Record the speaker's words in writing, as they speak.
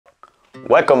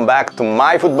Welcome back to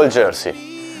my football jersey.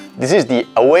 This is the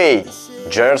away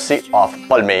jersey of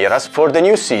Palmeiras for the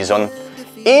new season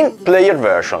in player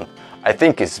version. I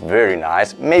think it's very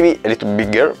nice, maybe a little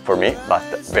bigger for me, but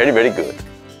very good.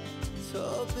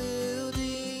 Tall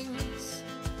buildings,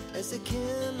 as the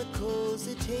chemicals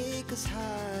they take us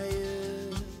higher.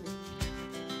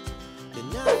 The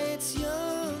night's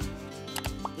young,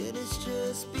 it has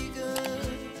just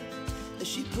begun. As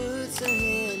she puts her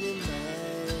hand in mine,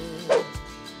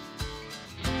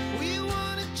 we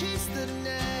wanna chase the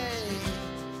night,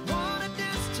 wanna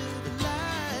dance to the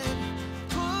light,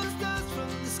 pull the stars from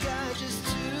the sky, just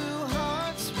two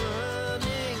hearts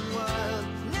running wild.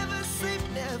 Never sleep,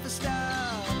 never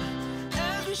stop,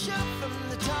 as we shout from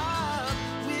the top.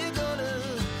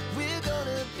 We're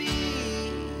gonna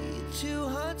be two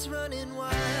hearts running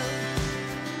wild.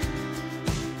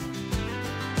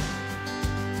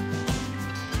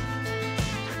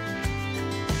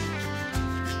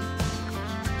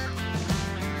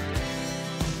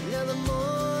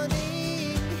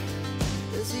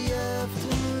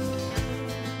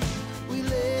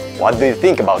 What do you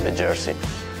think about the jersey?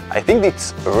 I think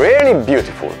it's really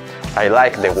beautiful. I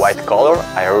like the white color,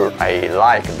 I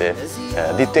like the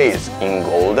details in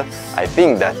gold. I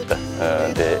think that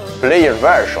the player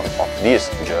version of this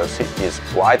jersey is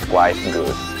quite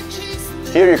good.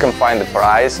 Here you can find the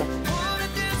price,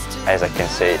 as I can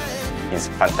say, is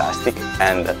fantastic,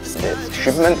 and the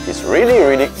shipment is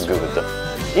really good.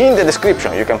 In the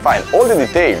description you can find all the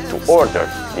details to order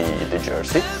the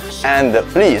jersey, and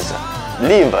please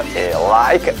leave a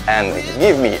like and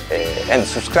give me and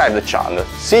subscribe the channel.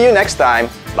 See you next time.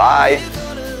 Bye.